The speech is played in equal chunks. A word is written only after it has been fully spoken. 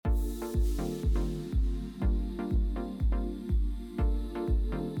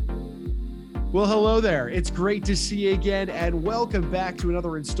Well, hello there. It's great to see you again, and welcome back to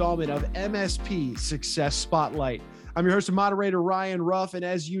another installment of MSP Success Spotlight. I'm your host and moderator, Ryan Ruff, and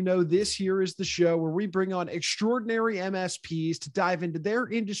as you know, this here is the show where we bring on extraordinary MSPs to dive into their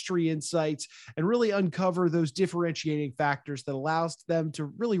industry insights and really uncover those differentiating factors that allows them to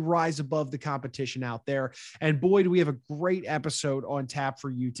really rise above the competition out there. And boy, do we have a great episode on tap for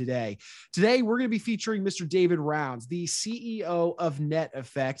you today. Today, we're going to be featuring Mr. David Rounds, the CEO of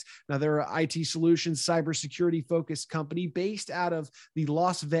NetEffect. Now, they're an IT solutions, cybersecurity focused company based out of the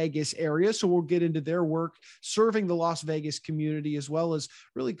Las Vegas area. So we'll get into their work serving the Las Vegas community, as well as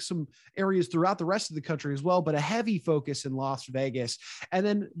really some areas throughout the rest of the country as well, but a heavy focus in Las Vegas. And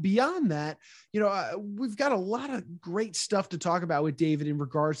then beyond that, we've got a lot of great stuff to talk about with David in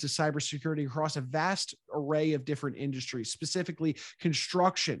regards to cybersecurity across a vast array of different industries, specifically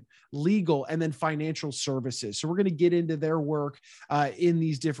construction, legal, and then financial services. So we're going to get into their work in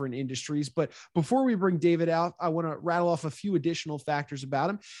these different industries. But before we bring David out, I want to rattle off a few additional factors about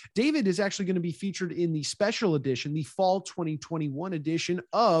him. David is actually going to be featured in the special edition, the fall 2021 edition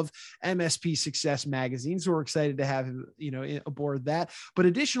of MSP Success Magazine. So we're excited to have him, aboard that. But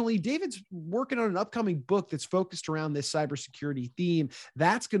additionally, David's working on an upcoming book that's focused around this cybersecurity theme.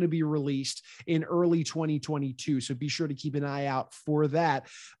 That's going to be released in early 2022. So be sure to keep an eye out for that.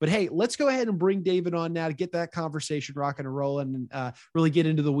 But hey, let's go ahead and bring David on now to get that conversation rocking and rolling and really get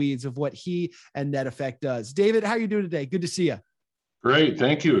into the weeds of what he and NetEffect does. David, how are you doing today? Good to see you. Great.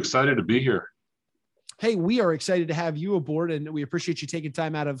 Thank you. Excited to be here. Hey, we are excited to have you aboard, and we appreciate you taking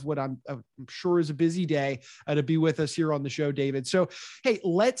time out of what I'm sure is a busy day to be with us here on the show, David. So, hey,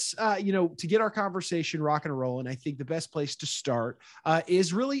 let's, to get our conversation rocking and rolling, I think the best place to start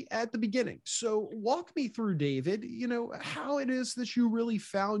is really at the beginning. So walk me through, David, how it is that you really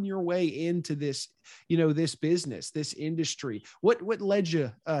found your way into this, this business, this industry. What led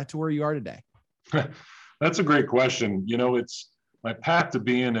you to where you are today? That's a great question. It's my path to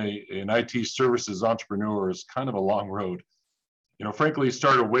being an IT services entrepreneur is kind of a long road. Frankly, it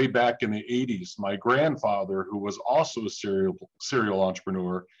started way back in the 80s. My grandfather, who was also a serial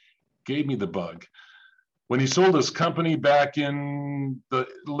entrepreneur, gave me the bug. When he sold his company back in the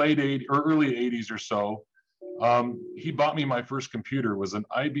late 80s or early 80s or so, he bought me my first computer. It was an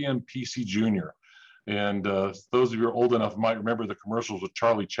IBM PC Junior. And those of you who are old enough might remember the commercials with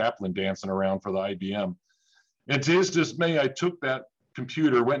Charlie Chaplin dancing around for the IBM. And to his dismay, I took that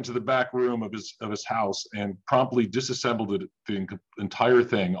computer, went into the back room of his house, and promptly disassembled the entire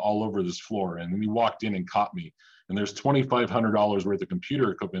thing all over this floor. And then he walked in and caught me. And there's $2,500 worth of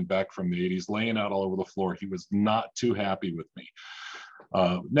computer equipment back from the 80s laying out all over the floor. He was not too happy with me.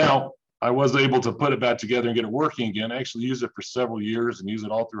 Now, I was able to put it back together and get it working again. I actually used it for several years and used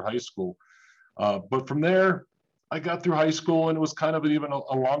it all through high school. But from there, I got through high school, and it was kind of even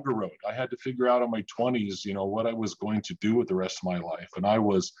a longer road. I had to figure out in my 20s, what I was going to do with the rest of my life. And I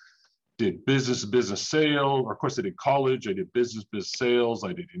did business sales. Of course, I did college. I did business sales.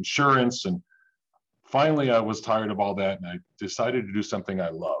 I did insurance. And finally, I was tired of all that, and I decided to do something I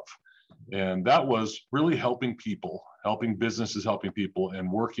love. And that was really helping people, helping businesses, helping people,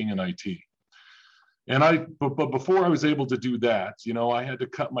 and working in IT. But before I was able to do that, I had to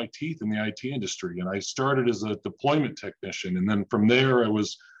cut my teeth in the IT industry. And I started as a deployment technician. And then from there, I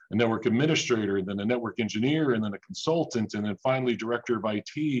was a network administrator, and then a network engineer, and then a consultant, and then finally director of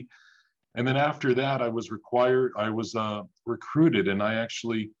IT. And then after that, I was recruited, and I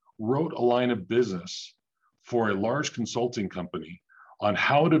actually wrote a line of business for a large consulting company on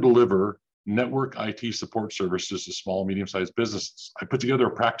how to deliver network IT support services to small, medium-sized businesses. I put together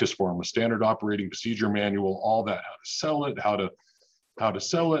a practice for them, a standard operating procedure manual, all that, how to sell it,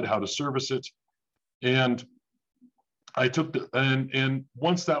 how to service it. And I took and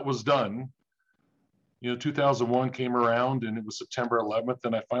once that was done, 2001 came around, and it was September 11th,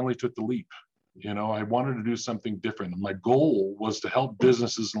 and I finally took the leap. I wanted to do something different. And my goal was to help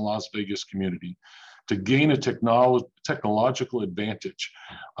businesses in the Las Vegas community to gain a technological advantage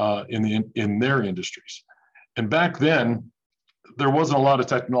in their industries. And back then, there wasn't a lot of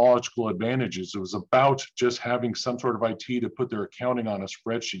technological advantages. It was about just having some sort of IT to put their accounting on a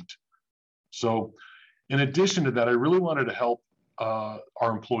spreadsheet. So in addition to that, I really wanted to help our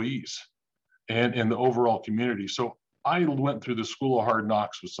employees and the overall community. So I went through the school of hard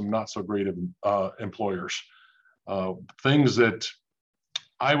knocks with some not so great employers, things that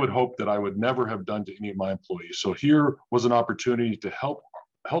I would hope that I would never have done to any of my employees. So here was an opportunity to help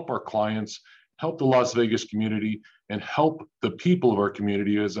our clients, help the Las Vegas community, and help the people of our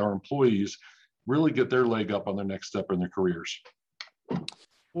community as our employees really get their leg up on their next step in their careers.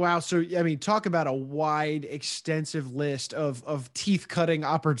 Wow. So, I mean, talk about a wide, extensive list of teeth cutting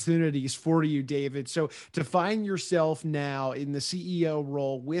opportunities for you, David. So, to find yourself now in the CEO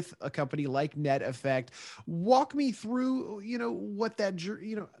role with a company like NetEffect, walk me through, what that,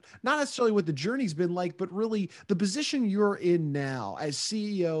 not necessarily what the journey's been like, but really the position you're in now as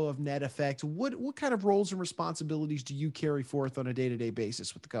CEO of NetEffect. What kind of roles and responsibilities do you carry forth on a day-to-day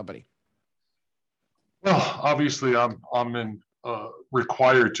basis with the company? Well, obviously,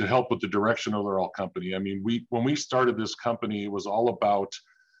 required to help with the direction of our company. I mean, when we started this company, it was all about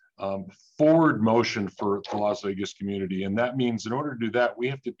um, forward motion for the Las Vegas community, and that means in order to do that, we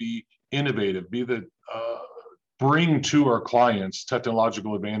have to be innovative, bring to our clients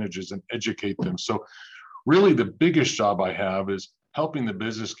technological advantages and educate them. So, really, the biggest job I have is helping the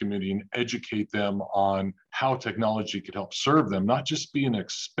business community and educate them on how technology could help serve them, not just be an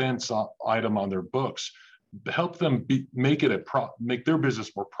expense item on their books, help them make their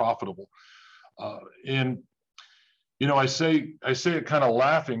business more profitable. And I say it kind of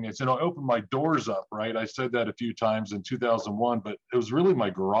laughing. It's I opened my doors up, right? I said that a few times in 2001, but it was really my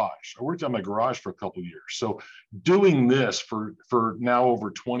garage. I worked on my garage for a couple of years. So doing this for now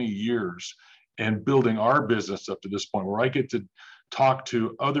over 20 years and building our business up to this point where I get to talk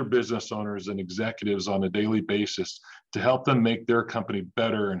to other business owners and executives on a daily basis to help them make their company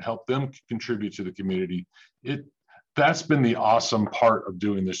better and help them contribute to the community. That's been the awesome part of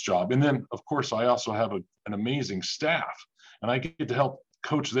doing this job. And then, of course, I also have an amazing staff, and I get to help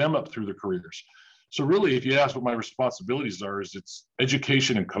coach them up through their careers. So really, if you ask what my responsibilities are, is it's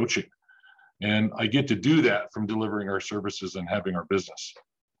education and coaching. And I get to do that from delivering our services and having our business.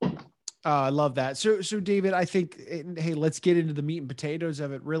 I love that. So David, I think, hey, let's get into the meat and potatoes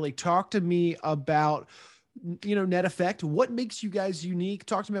of it. Really, talk to me about, NetEffect. What makes you guys unique?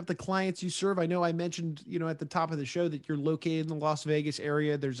 Talk to me about the clients you serve. I know I mentioned, at the top of the show that you're located in the Las Vegas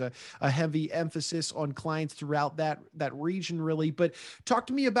area. There's a heavy emphasis on clients throughout that region, really. But talk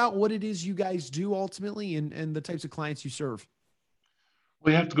to me about what it is you guys do ultimately, and the types of clients you serve.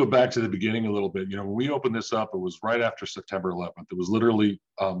 We have to go back to the beginning a little bit. When we opened this up, it was right after September 11th. It was literally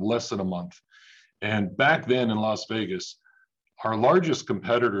less than a month. And back then in Las Vegas, our largest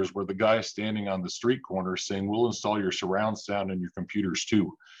competitors were the guys standing on the street corner saying, "We'll install your surround sound and your computers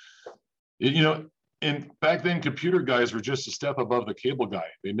too." And back then, computer guys were just a step above the cable guy.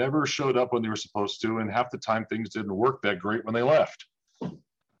 They never showed up when they were supposed to, and half the time things didn't work that great when they left.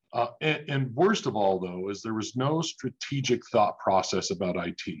 And worst of all, though, is there was no strategic thought process about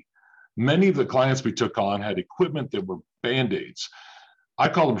IT. Many of the clients we took on had equipment that were band-aids. I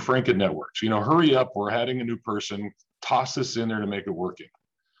call them Franken networks. Hurry up, we're adding a new person, toss this in there to make it working.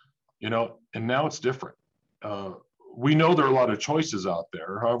 And now it's different. We know there are a lot of choices out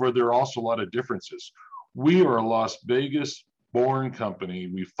there. However, there are also a lot of differences. We are a Las Vegas born company.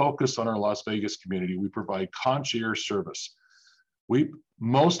 We focus on our Las Vegas community. We provide concierge service.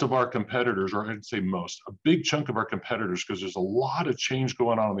 Most of our competitors, or I'd say most, a big chunk of our competitors, because there's a lot of change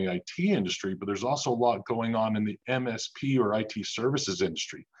going on in the IT industry, but there's also a lot going on in the MSP or IT services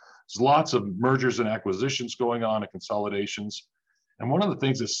industry. There's lots of mergers and acquisitions going on and consolidations. And one of the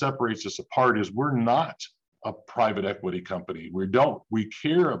things that separates us apart is we're not a private equity company. We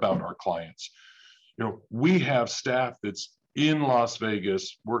care about our clients. We have staff that's in Las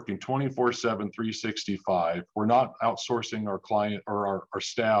Vegas working 24/7, 365. We're not outsourcing our client or our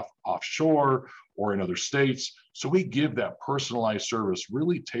staff offshore or in other states. So we give that personalized service,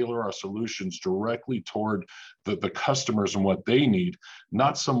 really tailor our solutions directly toward the customers and what they need,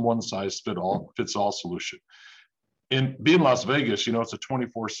 not some one size fits all solution. And being Las Vegas, it's a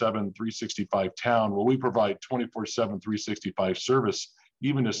 24/7, 365 town. Well, we provide 24/7, 365 service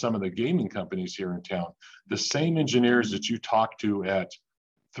even to some of the gaming companies here in town. The same engineers that you talk to at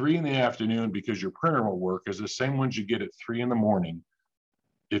 3 p.m. because your printer won't work is the same ones you get at 3 a.m.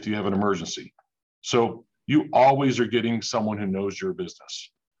 if you have an emergency. So you always are getting someone who knows your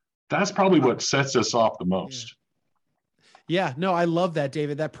business. That's probably what sets us off the most. Yeah, no, I love that,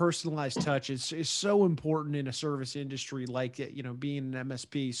 David. That personalized touch is so important in a service industry like, being an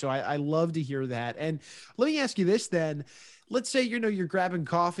MSP. So I love to hear that. And let me ask you this then. Let's say, you're grabbing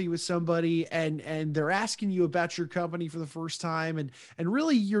coffee with somebody and they're asking you about your company for the first time. And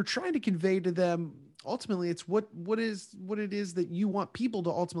really you're trying to convey to them, ultimately it's what it is that you want people to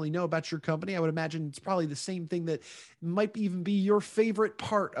ultimately know about your company. I would imagine it's probably the same thing that might even be your favorite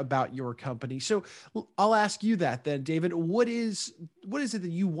part about your company. So I'll ask you that then, David. What is it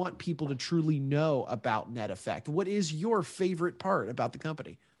that you want people to truly know about NetEffect? What is your favorite part about the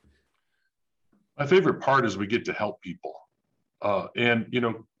company? My favorite part is we get to help people. And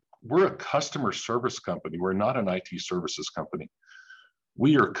we're a customer service company. We're not an IT services company.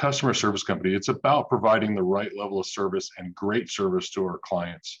 we are a customer service company. It's about providing the right level of service and great service to our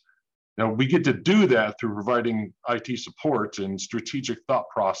clients. Now, we get to do that through providing IT support and strategic thought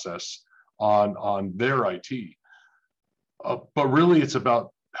process on their IT. But really, it's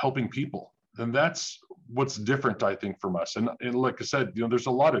about helping people. And that's what's different, I think, from us. And like I said, there's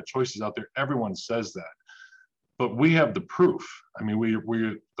a lot of choices out there. Everyone says that. But we have the proof. I mean,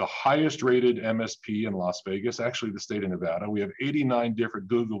 we're the highest rated MSP in Las Vegas, actually the state of Nevada. We have 89 different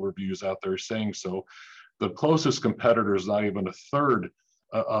Google reviews out there saying so. The closest competitor is not even a third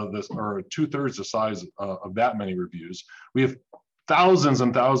of this, or 2/3 the size of that many reviews. We have thousands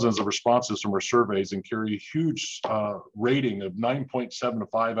and thousands of responses from our surveys and carry a huge rating of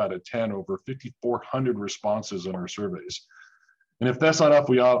 9.75 out of 10, over 5,400 responses in our surveys. And if that's not enough,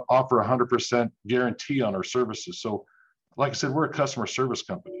 we offer 100% guarantee on our services. So like I said, we're a customer service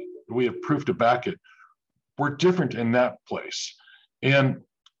company. We have proof to back it. We're different in that place. And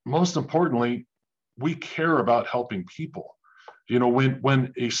most importantly, we care about helping people.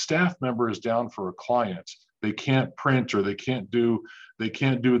 When a staff member is down for a client, they can't print or they can't do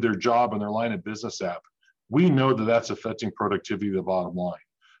their job in their line of business app, we know that that's affecting productivity of the bottom line.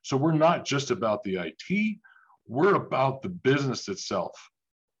 So we're not just about the IT, we're about the business itself.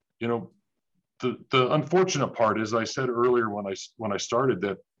 The unfortunate part is, I said earlier when I started,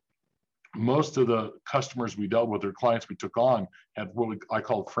 that most of the customers we dealt with, or clients we took on, had what I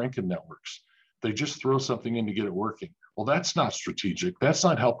call Franken networks. They just throw something in to get it working. Well, that's not strategic. That's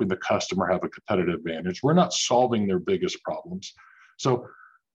not helping the customer have a competitive advantage. We're not solving their biggest problems. So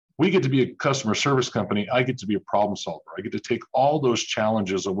we get to be a customer service company. I get to be a problem solver. I get to take all those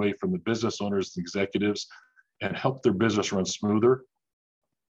challenges away from the business owners and executives and help their business run smoother.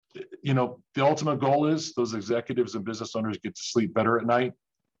 The ultimate goal is those executives and business owners get to sleep better at night.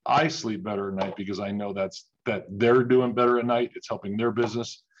 I sleep better at night because I know that they're doing better at night. It's helping their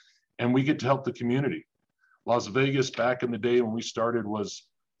business, and we get to help the community. Las Vegas back in the day when we started was,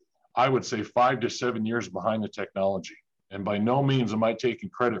 I would say, 5 to 7 years behind the technology. And by no means am I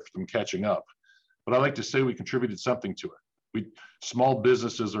taking credit for them catching up, but I like to say we contributed something to it. Small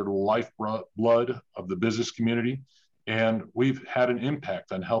businesses are the lifeblood of the business community, and we've had an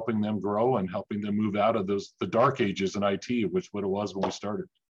impact on helping them grow and helping them move out of the dark ages in IT, which what it was when we started.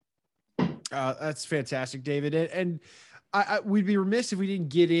 That's fantastic, David. And we'd be remiss if we didn't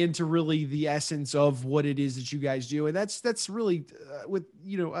get into really the essence of what it is that you guys do. And that's really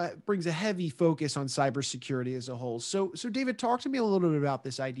brings a heavy focus on cybersecurity as a whole. So David, talk to me a little bit about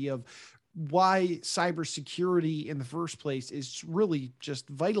this idea of why cybersecurity in the first place is really just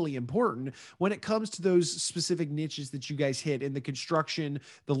vitally important when it comes to those specific niches that you guys hit in the construction,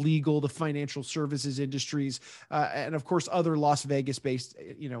 the legal, the financial services industries, and of course, other Las Vegas based,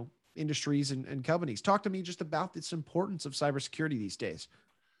 industries and companies. Talk to me just about its importance of cybersecurity these days.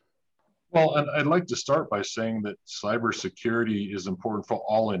 Well, and I'd like to start by saying that cybersecurity is important for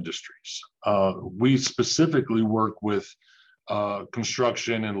all industries. We specifically work with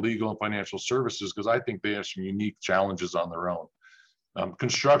construction and legal and financial services because I think they have some unique challenges on their own.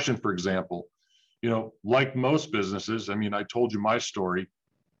 Construction, for example, like most businesses, I mean, I told you my story.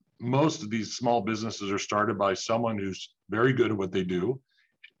 Most of these small businesses are started by someone who's very good at what they do,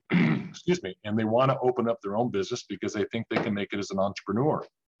 excuse me, and they want to open up their own business because they think they can make it as an entrepreneur.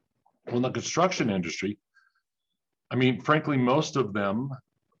 Well, in the construction industry, I mean, frankly, most of them,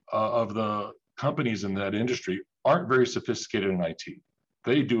 of the companies in that industry, aren't very sophisticated in IT.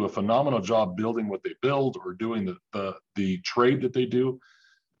 They do a phenomenal job building what they build or doing the trade that they do,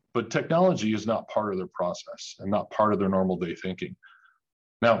 but technology is not part of their process and not part of their normal day thinking.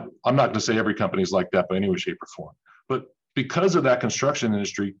 Now, I'm not going to say every company is like that by any way, shape, or form, but because of that construction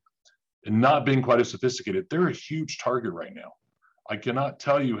industry and not being quite as sophisticated, they're a huge target right now. I cannot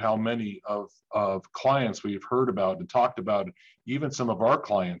tell you how many of clients we've heard about and talked about, even some of our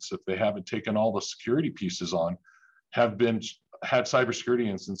clients, if they haven't taken all the security pieces on, have had cybersecurity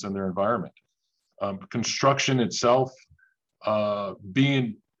incidents in their environment. Construction itself,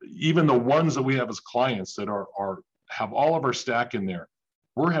 being even the ones that we have as clients that have all of our stack in there,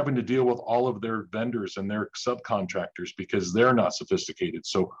 we're having to deal with all of their vendors and their subcontractors because they're not sophisticated.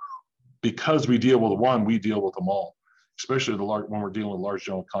 So because we deal with one, we deal with them all, especially when we're dealing with large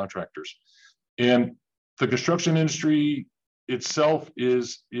general contractors. And the construction industry itself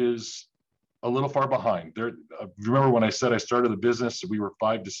is a little far behind. Remember when I said I started the business, we were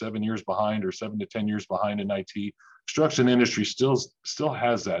 5 to 7 years behind, or 7 to 10 years behind in IT. Construction industry still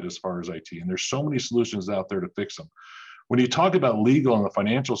has that as far as IT, and there's so many solutions out there to fix them. When you talk about legal and the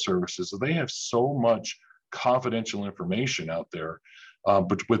financial services, they have so much confidential information out there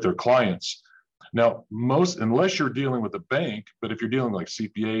with their clients. Now, unless you're dealing with a bank, but if you're dealing like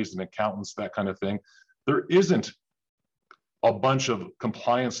CPAs and accountants, that kind of thing, there isn't a bunch of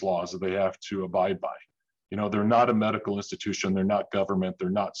compliance laws that they have to abide by. They're not a medical institution, they're not government, they're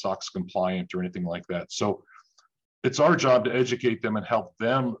not SOX compliant or anything like that. So it's our job to educate them and help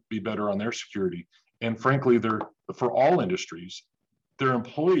them be better on their security. And frankly, for all industries, their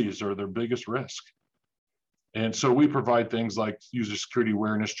employees are their biggest risk. And so we provide things like user security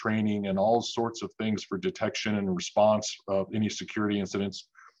awareness training and all sorts of things for detection and response of any security incidents.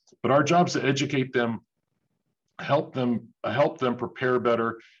 But our job is to educate them, help them prepare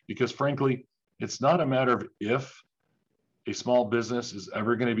better, because frankly, it's not a matter of if a small business is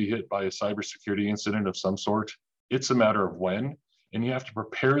ever going to be hit by a cybersecurity incident of some sort. It's a matter of when, and you have to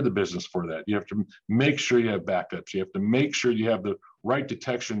prepare the business for that. You have to make sure you have backups. You have to make sure you have the right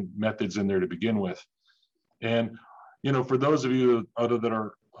detection methods in there to begin with. And, for those of you that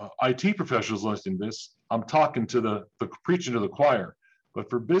are IT professionals listening to this, I'm talking to the preaching to the choir.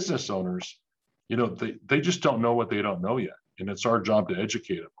 But for business owners, they just don't know what they don't know yet. And it's our job to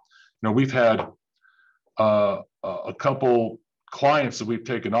educate them. We've had a couple clients that we've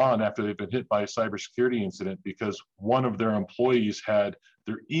taken on after they've been hit by a cybersecurity incident because one of their employees had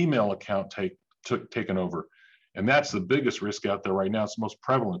their email account taken over. And that's the biggest risk out there right now. It's the most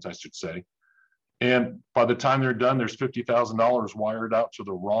prevalent, I should say. And by the time they're done, there's $50,000 wired out to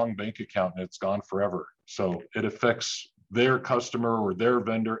the wrong bank account and it's gone forever. So it affects their customer or their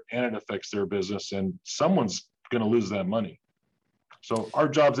vendor, and it affects their business, and someone's going to lose that money. So our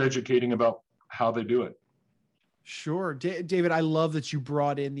job's educating about how they do it. Sure. David, I love that you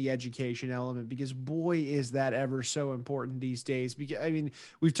brought in the education element, because boy, is that ever so important these days. Because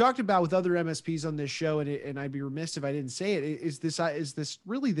we've talked about with other MSPs on this show, and I'd be remiss if I didn't say it, is this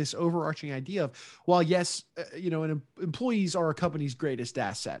really this overarching idea of, while yes, employees are a company's greatest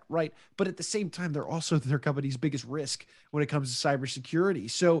asset, right? But at the same time, they're also their company's biggest risk when it comes to cybersecurity.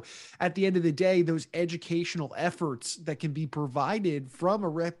 So at the end of the day, those educational efforts that can be provided from a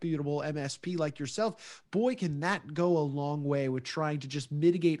reputable MSP like yourself, boy, can that go a long way with trying to just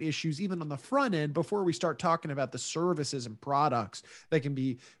mitigate issues even on the front end before we start talking about the services and products that can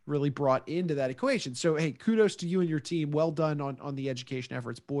be really brought into that equation. So, hey, kudos to you and your team. Well done on the education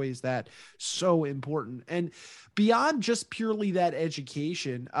efforts. Boy, is that so important. And beyond just purely that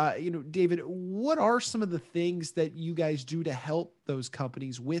education, David, what are some of the things that you guys do to help those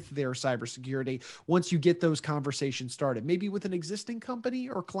companies with their cybersecurity once you get those conversations started? Maybe with an existing company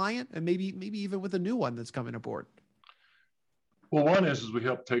or client, and maybe even with a new one that's coming aboard. Well, one is we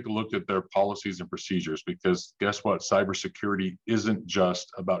help take a look at their policies and procedures, because guess what? Cybersecurity isn't just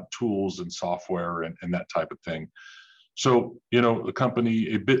about tools and software and that type of thing. So, the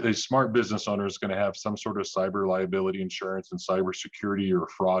company, a smart business owner is going to have some sort of cyber liability insurance and cybersecurity or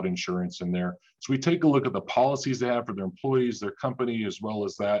fraud insurance in there. So we take a look at the policies they have for their employees, their company, as well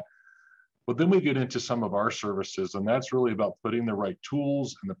as that. But then we get into some of our services, and that's really about putting the right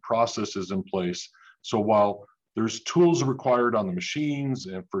tools and the processes in place. So while there's tools required on the machines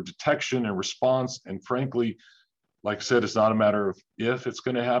and for detection and response, and frankly, like I said, it's not a matter of if it's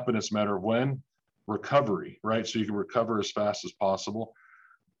going to happen, it's a matter of when. Recovery, right? So you can recover as fast as possible.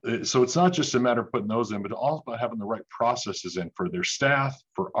 So it's not just a matter of putting those in, but also about having the right processes in for their staff,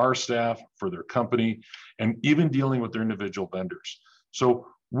 for our staff, for their company, and even dealing with their individual vendors. So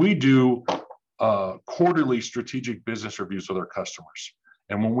we do quarterly strategic business reviews with our customers.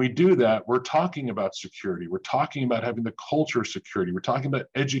 And when we do that, we're talking about security. We're talking about having the culture of security. We're talking about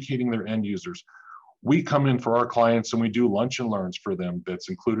educating their end users. We come in for our clients and we do lunch and learns for them that's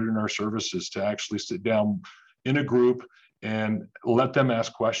included in our services to actually sit down in a group and let them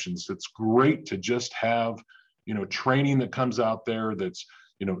ask questions. It's great to just have, training that comes out there that's,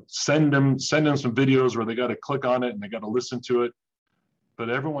 send them some videos where they got to click on it and they got to listen to it. But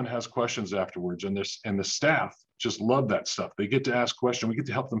everyone has questions afterwards, and the staff just love that stuff. They get to ask questions. We get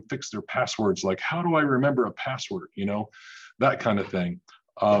to help them fix their passwords. Like, how do I remember a password? That kind of thing.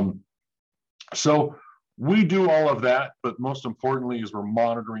 So we do all of that, but most importantly is we're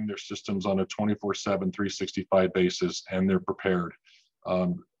monitoring their systems on a 24/7, 365 basis, and they're prepared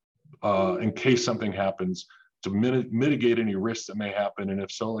in case something happens to mitigate any risks that may happen. And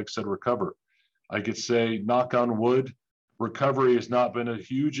if so, like I said, recover. I could say, knock on wood, recovery has not been a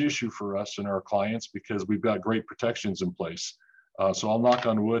huge issue for us and our clients because we've got great protections in place. So I'll knock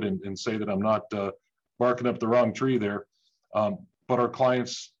on wood and say that I'm not barking up the wrong tree there. But our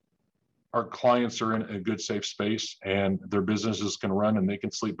clients are in a good, safe space, and their businesses can run and they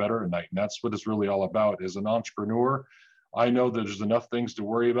can sleep better at night. And that's what it's really all about. As an entrepreneur, I know that there's enough things to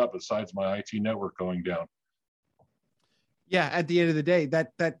worry about besides my IT network going down. Yeah, at the end of the day,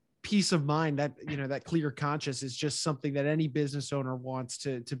 that peace of mind, that, that clear conscience is just something that any business owner wants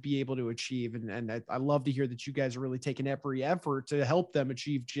to be able to achieve. And I love to hear that you guys are really taking every effort to help them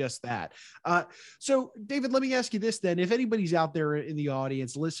achieve just that. So David, let me ask you this then. If anybody's out there in the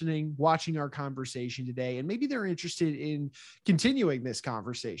audience listening, watching our conversation today, and maybe they're interested in continuing this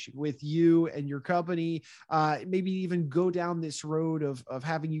conversation with you and your company, maybe even go down this road of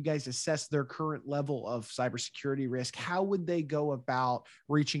having you guys assess their current level of cybersecurity risk, how would they go about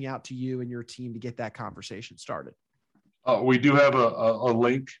reaching out to you and your team to get that conversation started? We do have a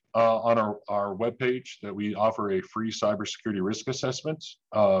link on our webpage that we offer a free cybersecurity risk assessment.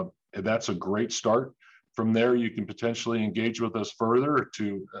 And that's a great start. From there, you can potentially engage with us further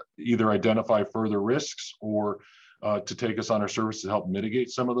to either identify further risks or to take us on our service to help mitigate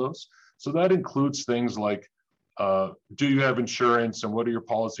some of those. So that includes things like, do you have insurance and what are your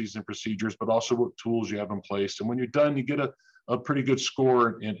policies and procedures, but also what tools you have in place. And when you're done, you get a pretty good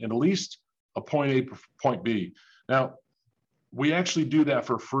score and at least a point A, point B. Now, we actually do that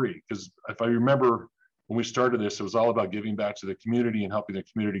for free because if I remember when we started this, it was all about giving back to the community and helping the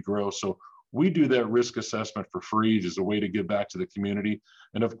community grow. So we do that risk assessment for free as a way to give back to the community.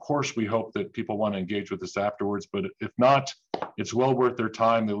 And of course, we hope that people want to engage with us afterwards, but if not, it's well worth their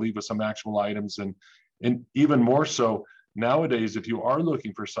time. They leave us some actionable items. And even more so nowadays, if you are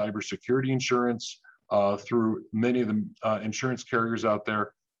looking for cybersecurity insurance through many of the insurance carriers out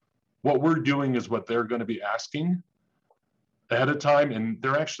there, what we're doing is what they're going to be asking ahead of time. And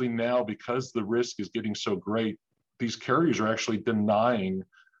they're actually now, because the risk is getting so great, these carriers are actually denying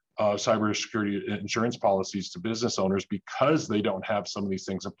cybersecurity insurance policies to business owners because they don't have some of these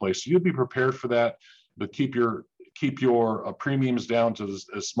things in place. So you'll be prepared for that, but keep your premiums down to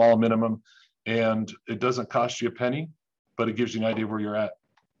a small minimum. And it doesn't cost you a penny, but it gives you an idea where you're at.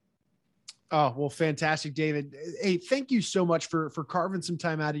 Oh, well, fantastic, David. Hey, thank you so much for carving some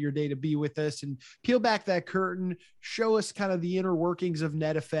time out of your day to be with us and peel back that curtain, show us kind of the inner workings of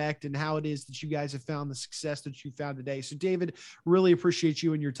NetEffect and how it is that you guys have found the success that you found today. So David, really appreciate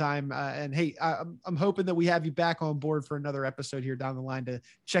you and your time. And hey, I'm hoping that we have you back on board for another episode here down the line to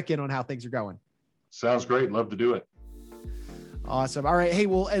check in on how things are going. Sounds great. Love to do it. Awesome. All right. Hey,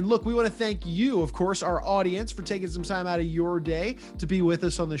 well, and look, we want to thank you, of course, our audience, for taking some time out of your day to be with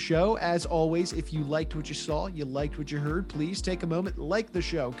us on the show. As always, if you liked what you saw, you liked what you heard, please take a moment, like the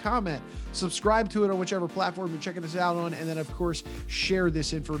show, comment, subscribe to it on whichever platform you're checking us out on. And then, of course, share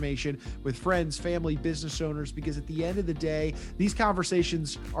this information with friends, family, business owners, because at the end of the day, these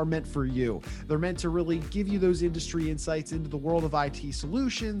conversations are meant for you. They're meant to really give you those industry insights into the world of IT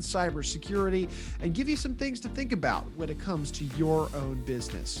solutions, cybersecurity, and give you some things to think about when it comes to your own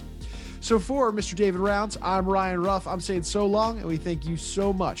business. So for Mr. David Rounds, I'm Ryan Ruff. I'm saying so long, and we thank you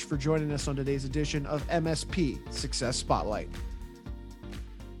so much for joining us on today's edition of MSP Success Spotlight.